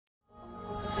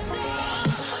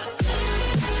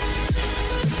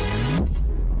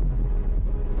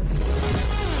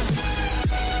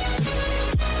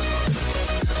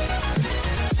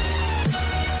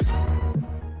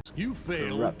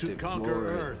failed to Corrupted conquer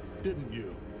glory. Earth, didn't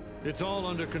you? It's all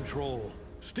under control.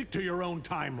 Stick to your own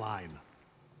timeline.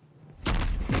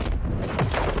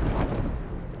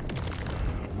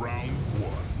 Round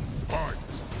one, fight!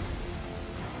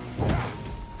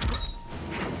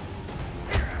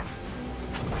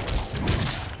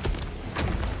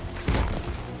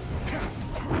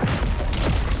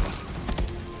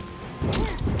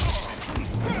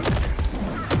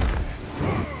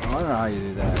 I don't know how you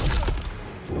do that.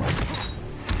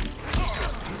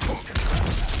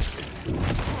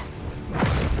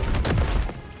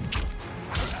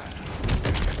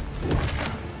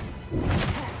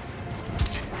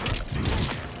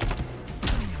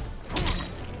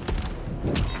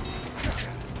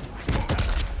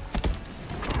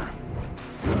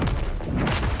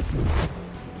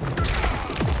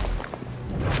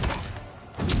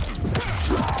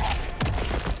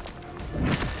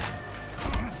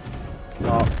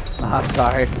 Oh, I'm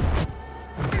sorry.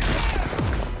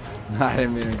 I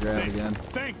didn't mean to grab again.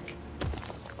 Think!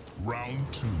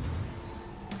 Round two,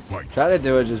 fight! Try to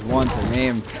do it just once and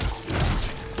aim.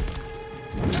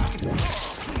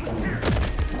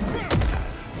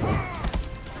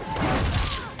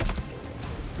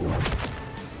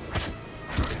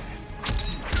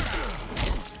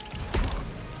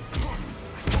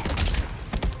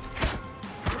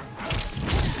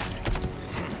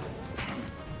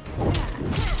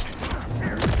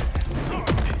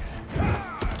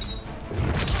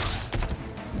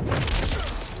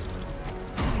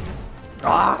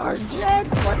 Oh shit!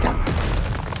 What the?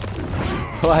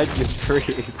 What just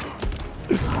breathe?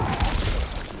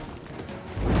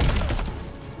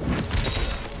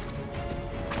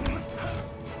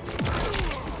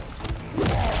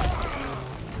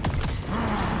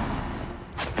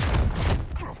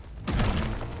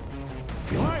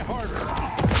 Try harder!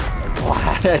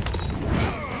 What?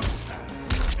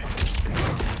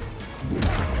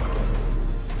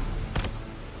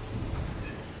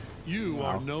 You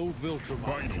are no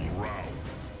Viltrumite. Final round,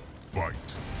 fight!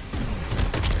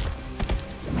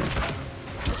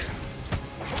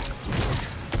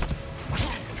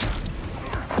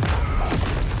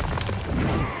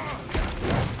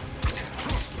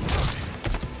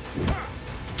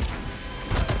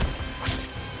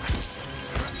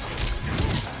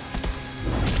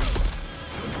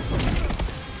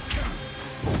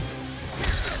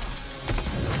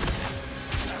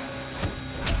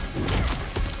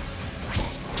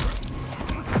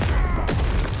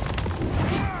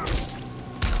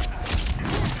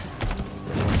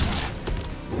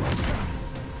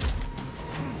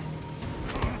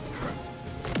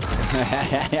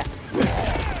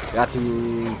 Got to.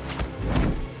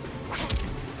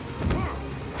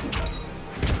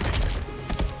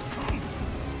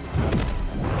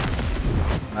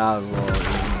 Ah, Lord.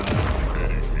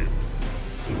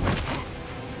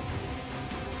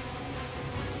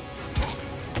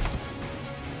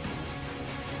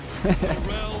 The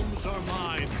realms are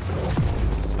mine.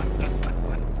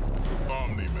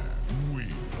 Omni-Man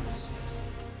wins.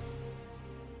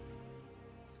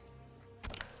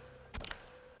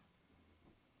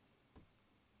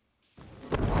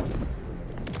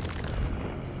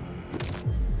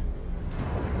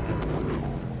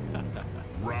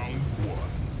 Round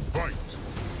one, fight!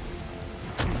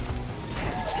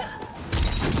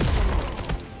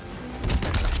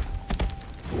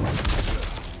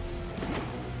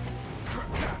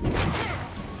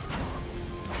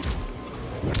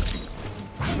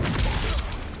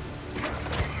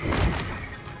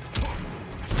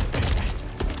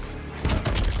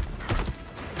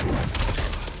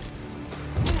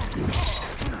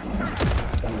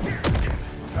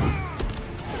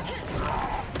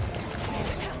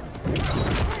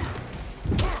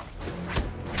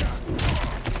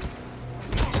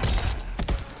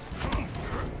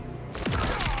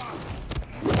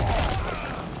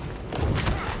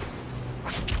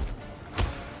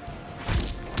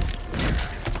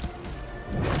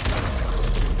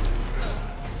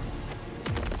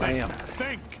 Bam.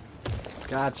 Think!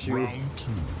 Got you. Round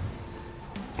two,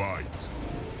 fight!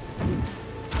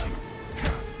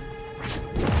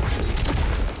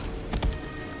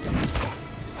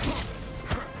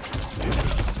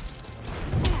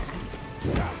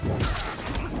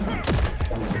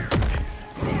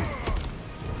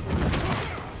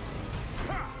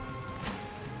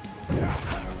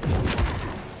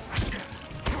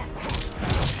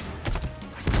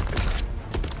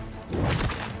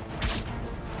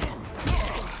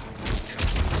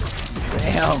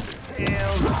 Damn.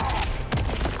 Damn.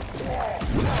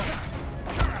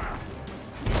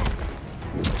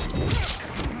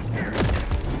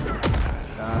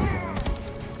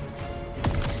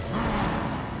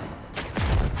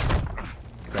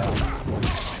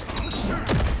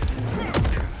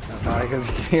 because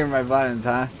you can hear my buttons,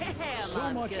 huh?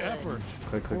 So much effort.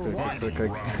 Click, click, click, Fighting click,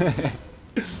 click. round.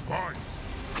 Fight.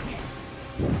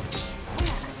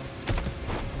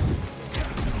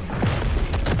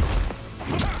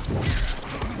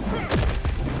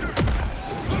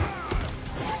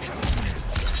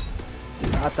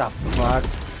 What the fuck?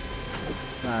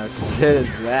 Oh shit is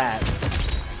that?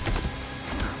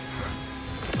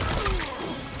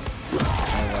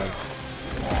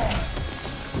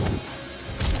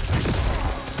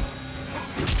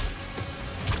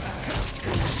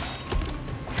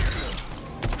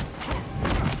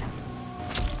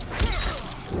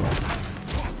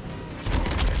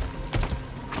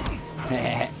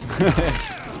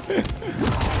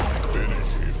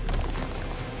 Finish him.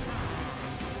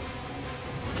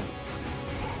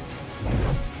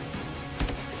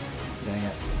 Dang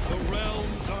it. The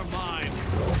realms are mine.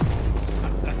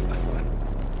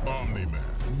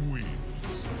 Omni-Man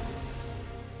wins.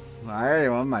 I already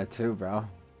won my 2, bro.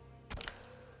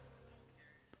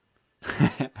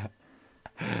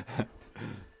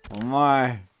 One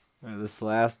more. Or this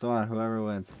last one, whoever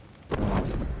wins.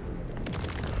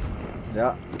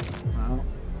 Yep. No,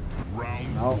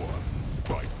 Round Nope. 1.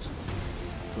 Fight.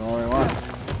 it's the only one.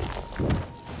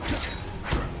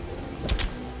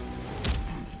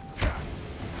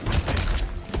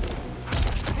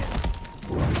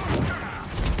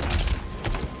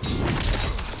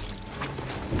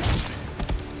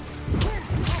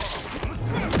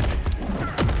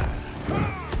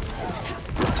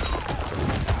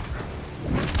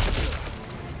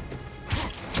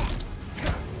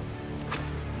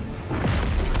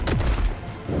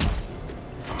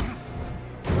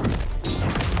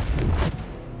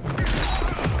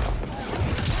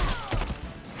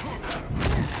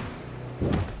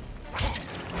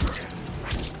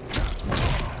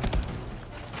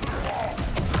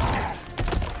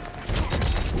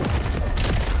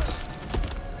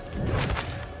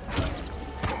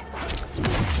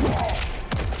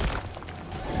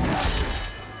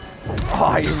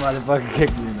 Oh, you motherfucker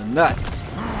kicked me in the nuts.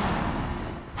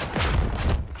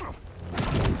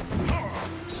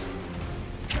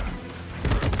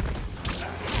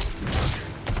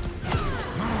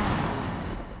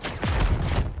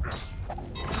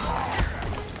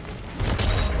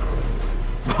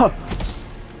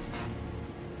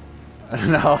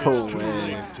 No It's too way.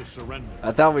 late to surrender.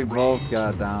 I thought we both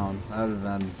got down. That would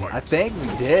have been. I think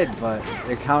we did, but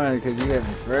it counted because you hit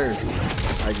me first.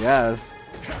 I guess.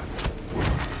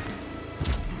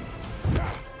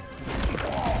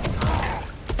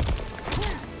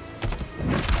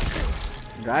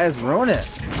 Guys, ruin it.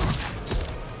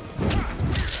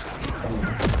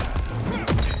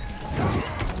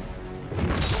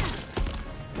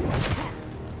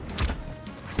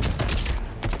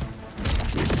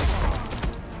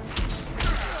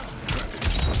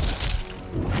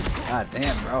 God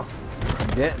damn, bro.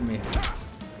 You're getting me.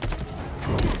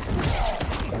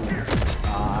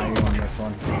 Ah, you won this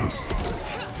one.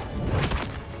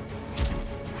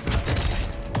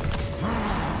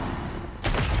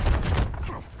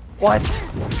 What?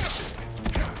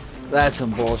 That's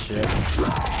some bullshit.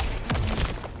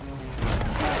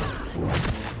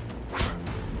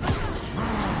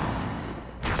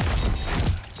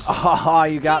 Oh,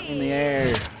 you got me in the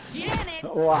air.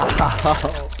 Wow.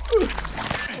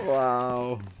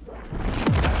 Wow.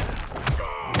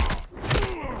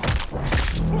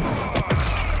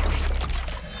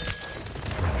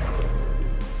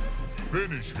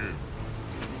 Finish him.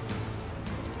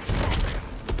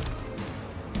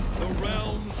 The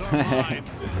realms are mine.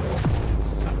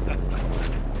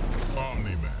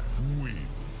 Omni-Man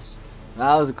wins.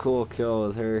 That was a cool kill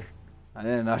with her. I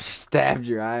didn't know she stabbed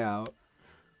your eye out.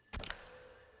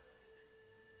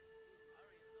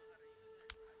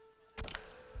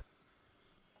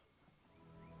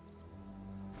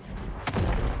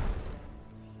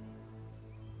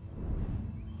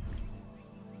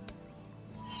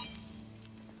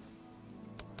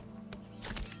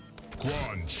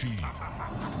 Quan Chi.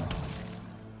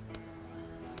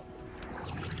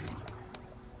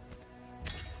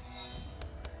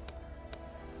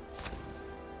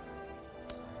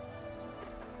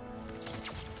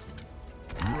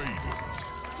 Raiden.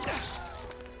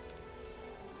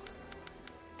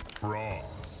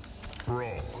 Frost.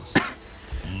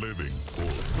 Living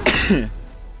forward.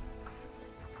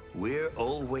 We're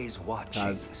always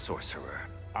watching, Sorcerer.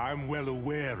 I'm well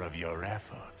aware of your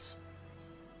efforts.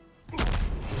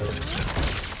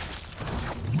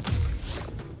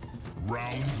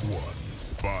 Round 1.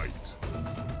 Fight.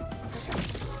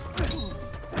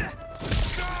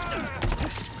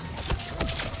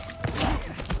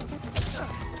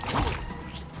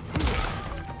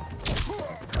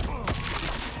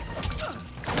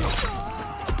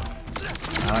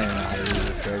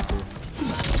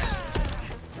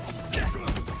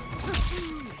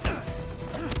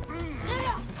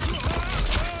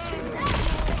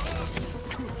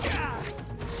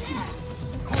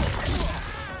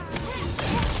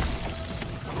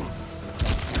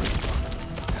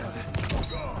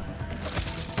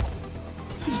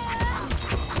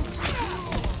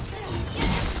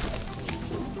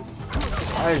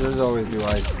 I just always do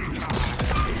ice.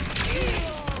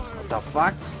 What the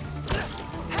fuck?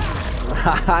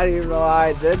 I don't even know how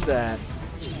I did that.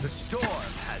 The storm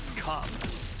has come.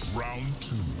 Round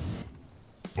 2.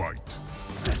 Fight.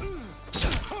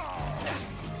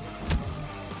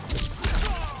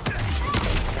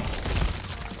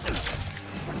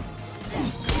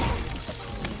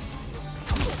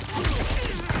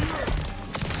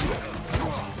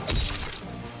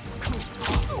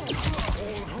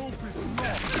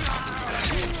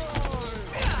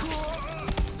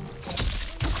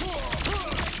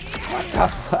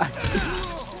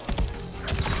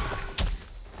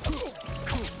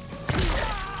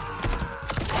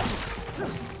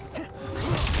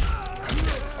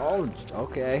 Oh,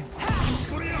 okay.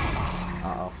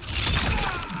 Uh-oh.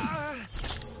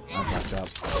 I fucked up.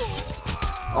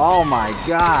 Oh my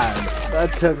god!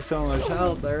 That took so much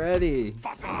health already!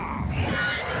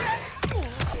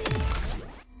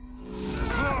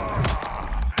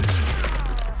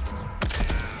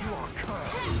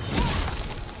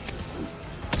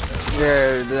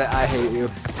 Dude, I hate you.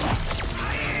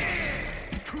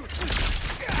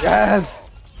 Yes!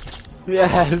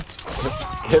 Yes!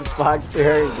 Get fucked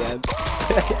here again.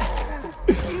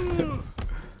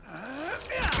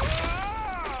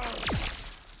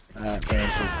 That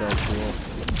dance was so cool.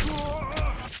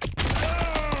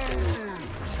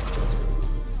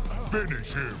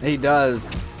 Finish him. He does.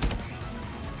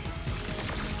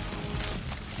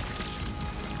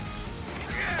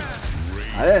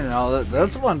 I didn't know that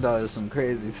this one does some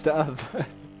crazy stuff.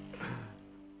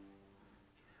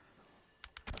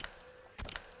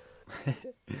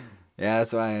 Yeah,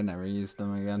 that's why I never used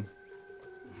them again.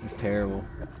 It's terrible.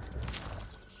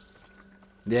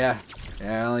 Yeah,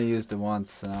 I only used it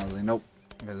once, and I was like, nope,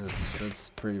 because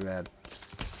it's pretty bad.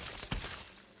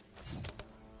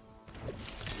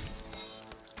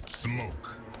 Smoke.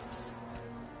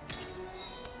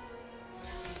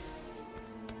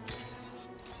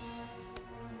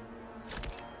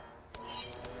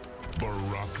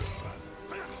 Baraka.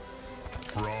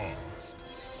 Frost.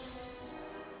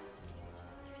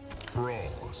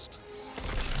 Frost.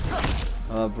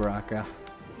 Oh, Baraka.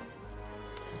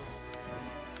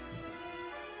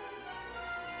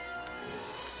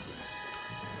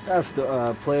 That's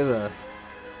to play the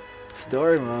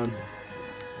story mode.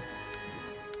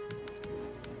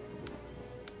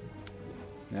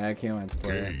 Yeah, I can't wait to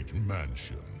play it. Cage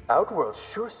Mansion. Outworld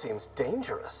sure seems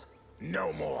dangerous.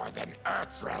 No more than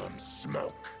Earthrealm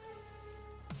smoke.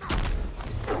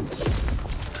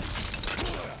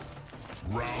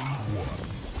 Round 1.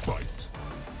 Fight.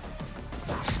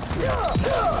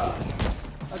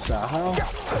 What the hell?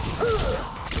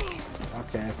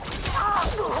 Okay.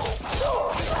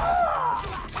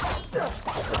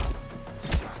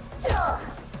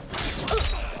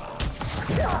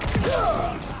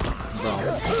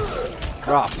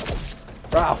 Bro.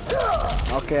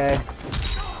 Okay.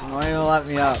 Why don't you let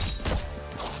me up?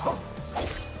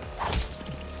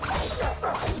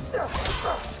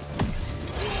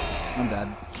 I'm dead.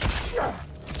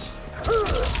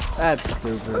 That's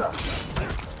stupid.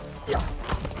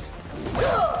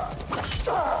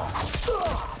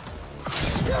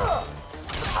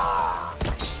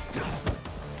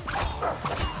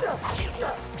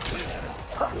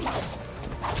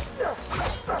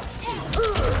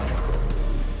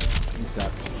 He's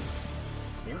up.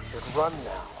 You should run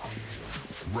now.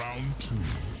 Round 2.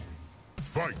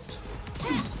 Fight.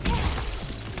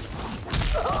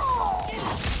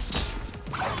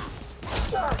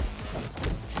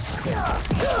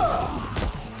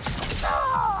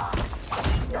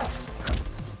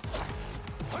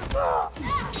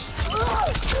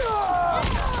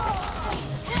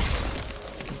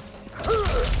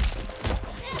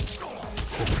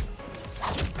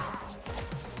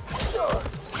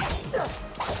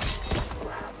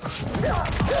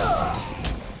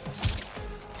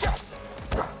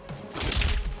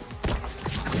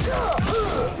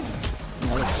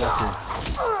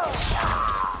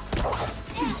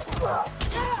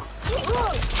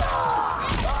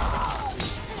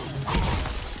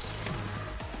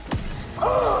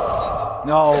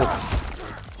 No!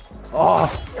 Oh!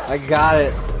 I got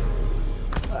it!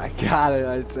 I got it,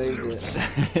 I saved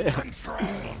it.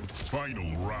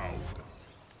 Final round.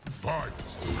 Fight.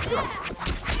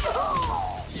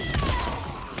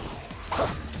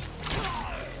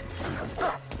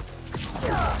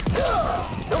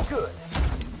 No good.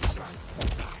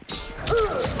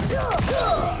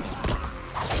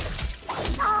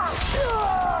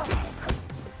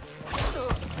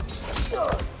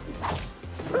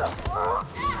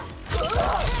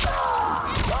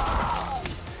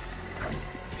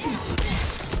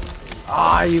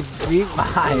 Ah, you beat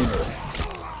mine.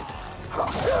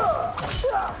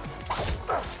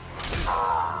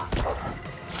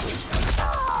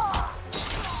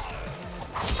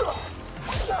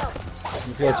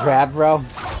 You feel trapped, bro?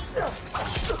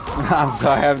 I'm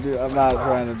sorry, I'm not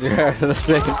trying to do the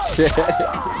same shit.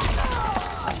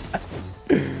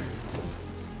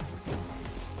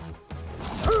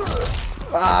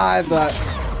 Ah, I thought,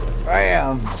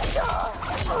 bam.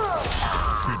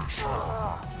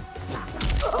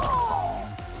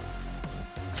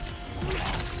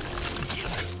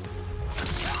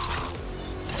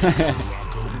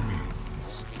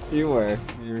 You were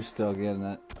still getting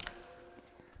it.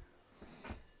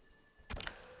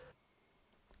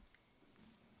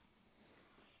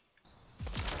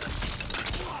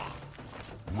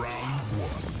 Round 1.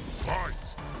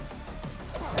 Fight!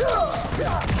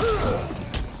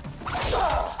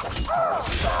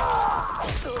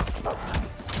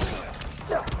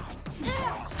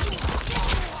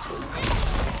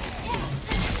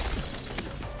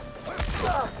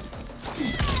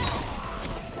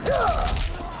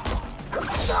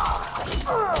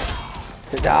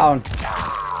 Sit down.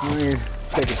 Let me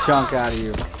take a chunk out of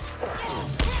you.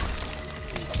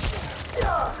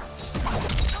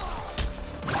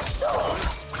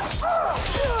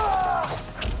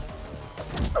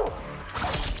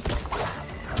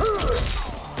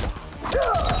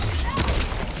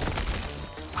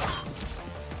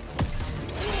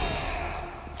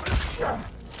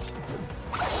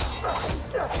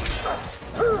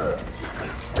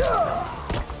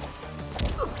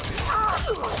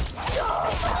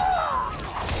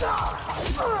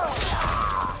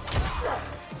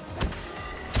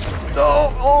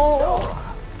 Oh!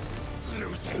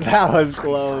 That was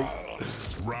close.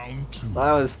 Round 2.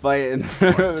 I was fighting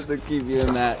to keep you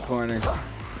in that corner.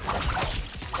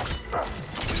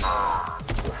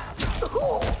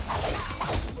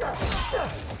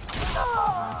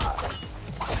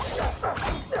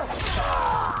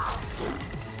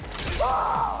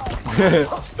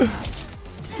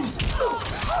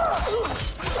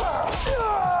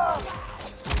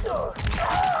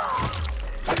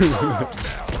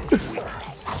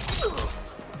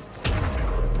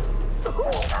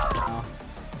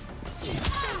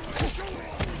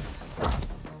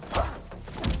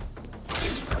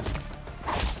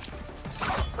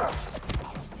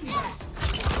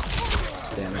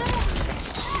 Damn it.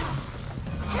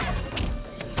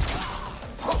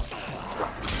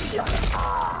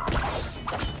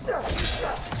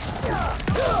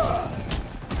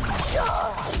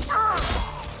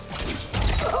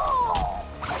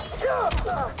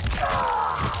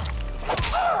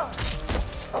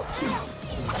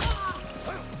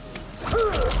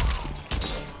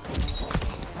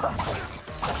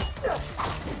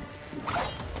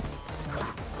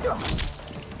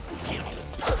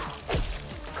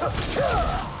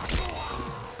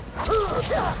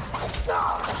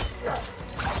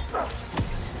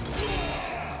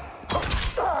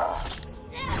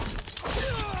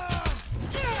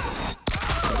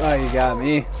 Oh, you got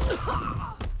me.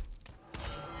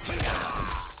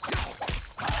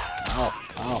 Oh,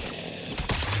 oh.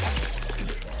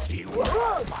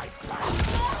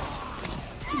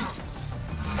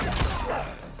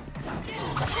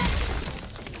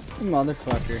 You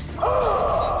motherfucker.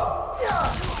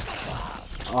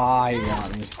 Oh, you got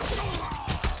me.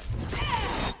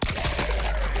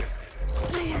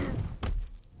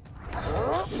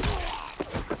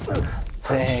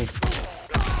 Dang.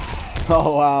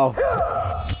 Oh, wow.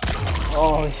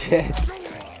 Oh, shit.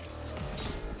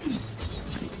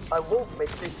 I won't make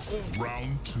this easy.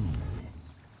 Round 2.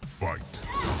 Fight.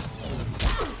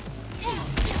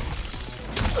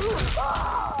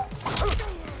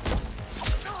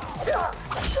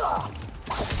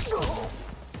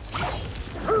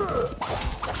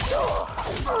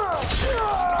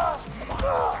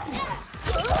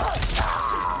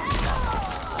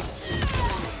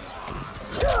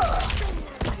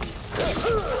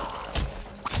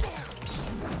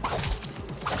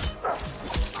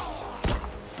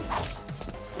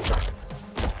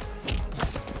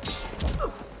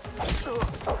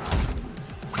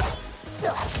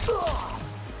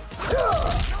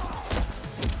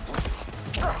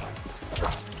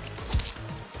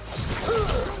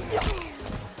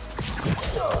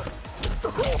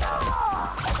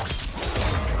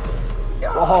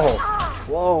 Whoa.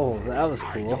 Whoa, that was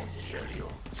cool.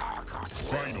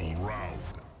 Final round.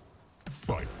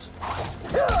 Fight.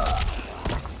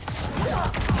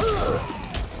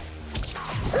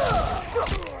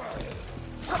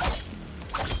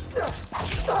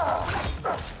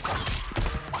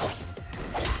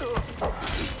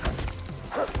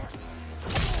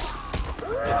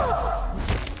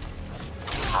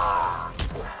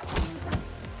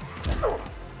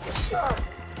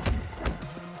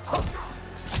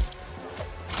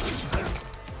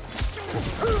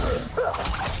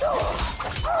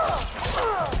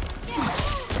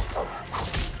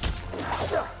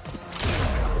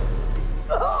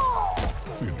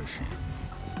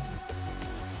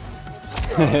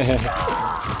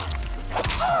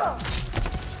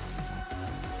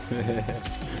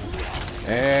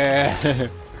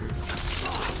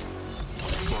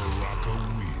 Baraka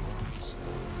wins.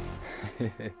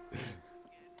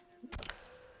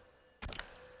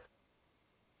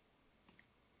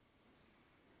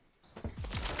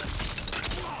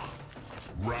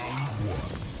 Round 1.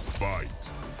 Fight.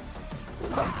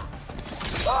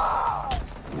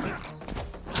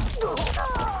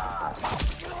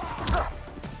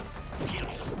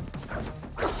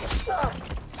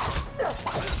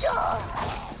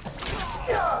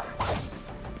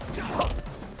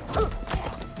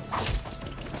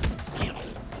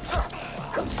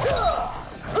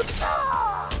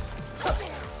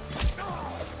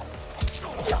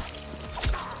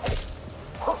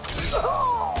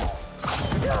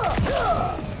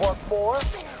 Want more?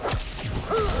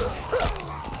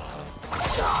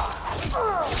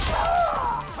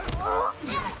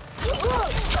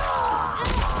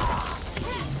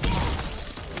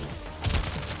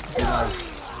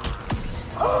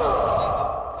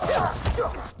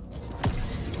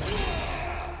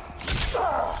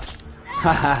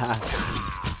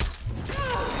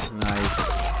 Nice.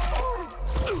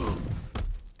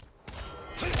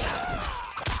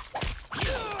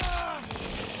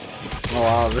 Oh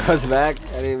wow, goes back? I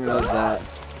didn't even notice that.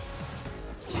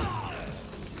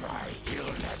 My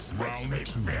illness makes Round me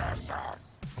 2. fiercer.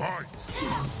 Fight.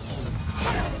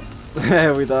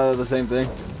 We thought of the same thing.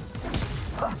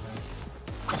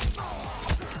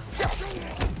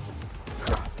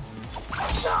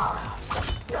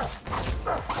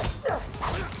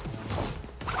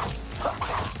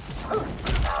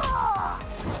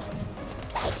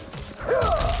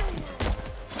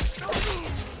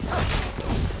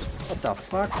 What the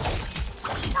fuck?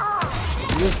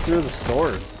 You just threw the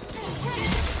sword.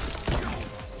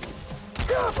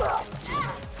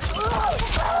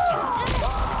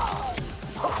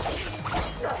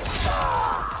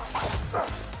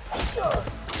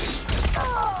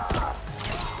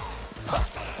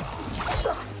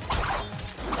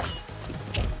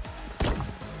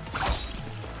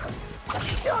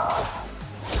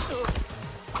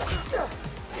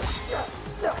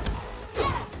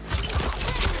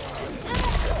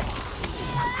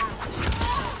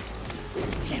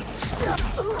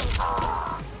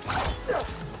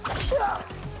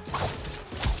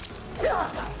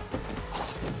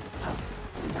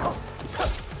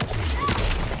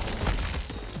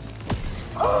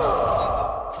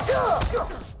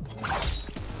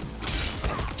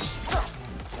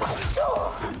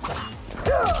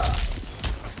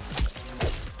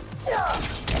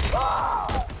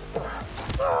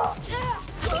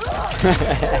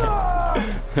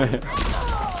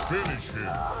 Finish him.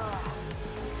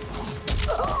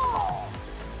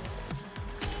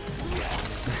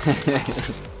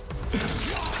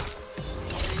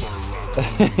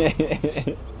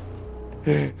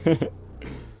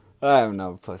 I'm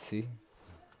no pussy.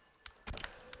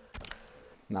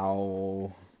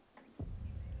 No.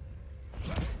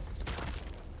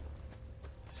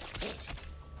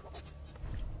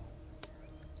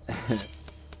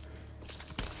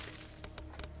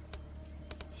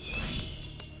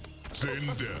 Send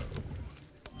down.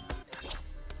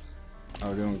 Oh,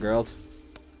 we're doing girls?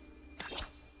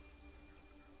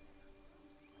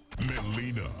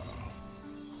 Melina.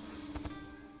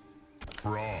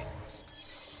 Frost.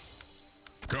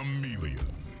 Chameleon,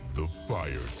 the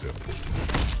Fire Temple.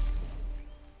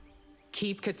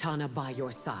 Keep Katana by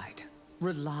your side.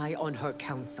 Rely on her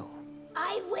counsel.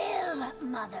 I will,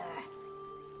 Mother.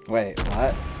 Wait,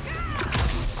 what?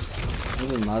 This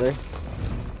is mother?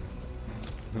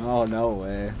 Oh, no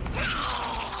way.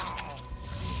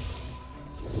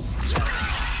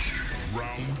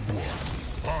 Round 1.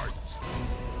 Fight.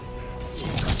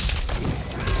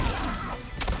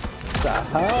 What the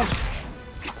hell?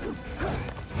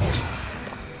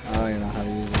 I don't even know how to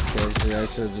use this character. I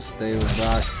should just stay with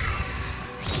Brock.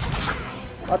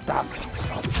 What the?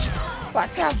 What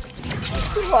the?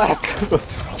 What?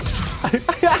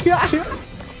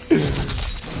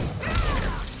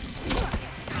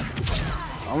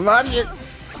 I'm not it.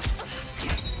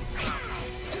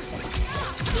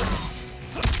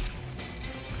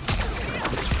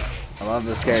 I love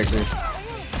this character.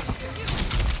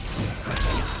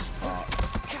 Oh,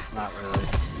 not really.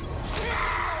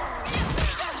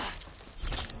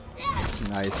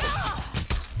 Nice.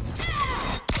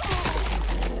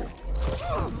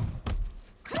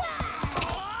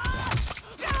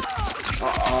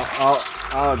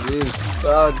 Oh, jeez.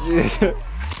 Oh, jeez.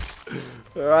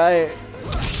 Right.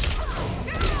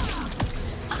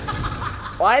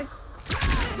 What?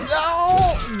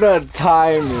 No! The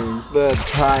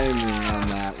timing on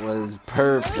that was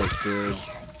perfect, dude.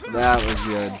 That was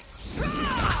good.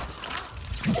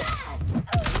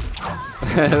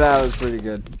 That was pretty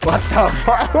good. What the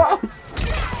fuck?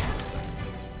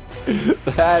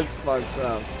 That's fucked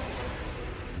up.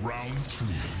 Round 2.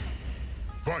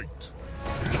 Fight.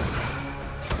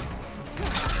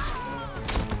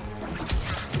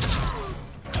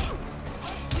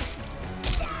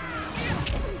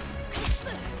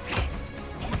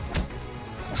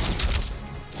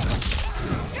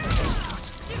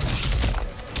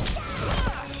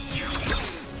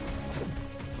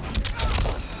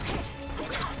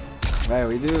 Right,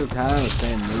 we do kind of the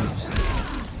same moves.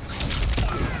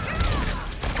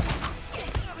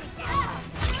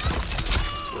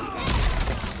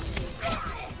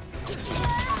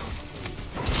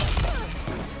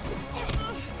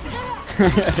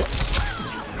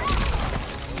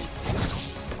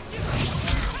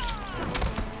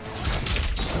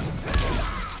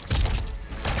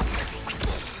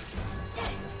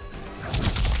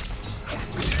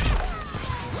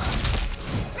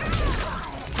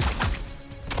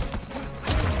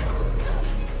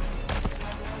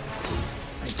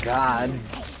 God.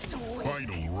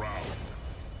 Final round.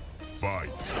 Fight.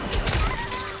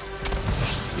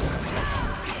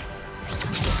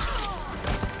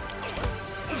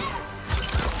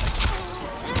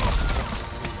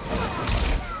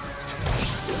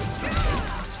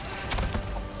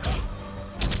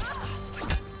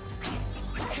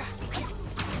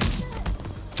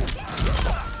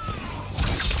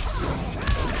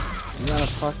 You got a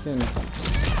fucking...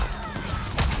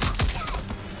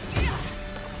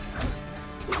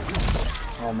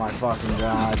 Oh my fucking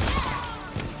god.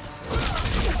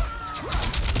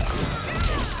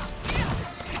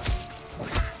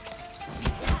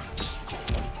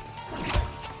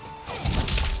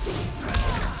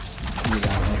 You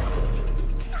got me.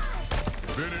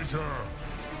 Finish her.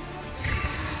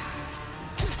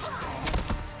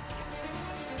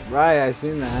 Right, I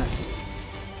seen that.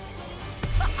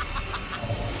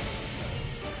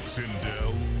 Sindel.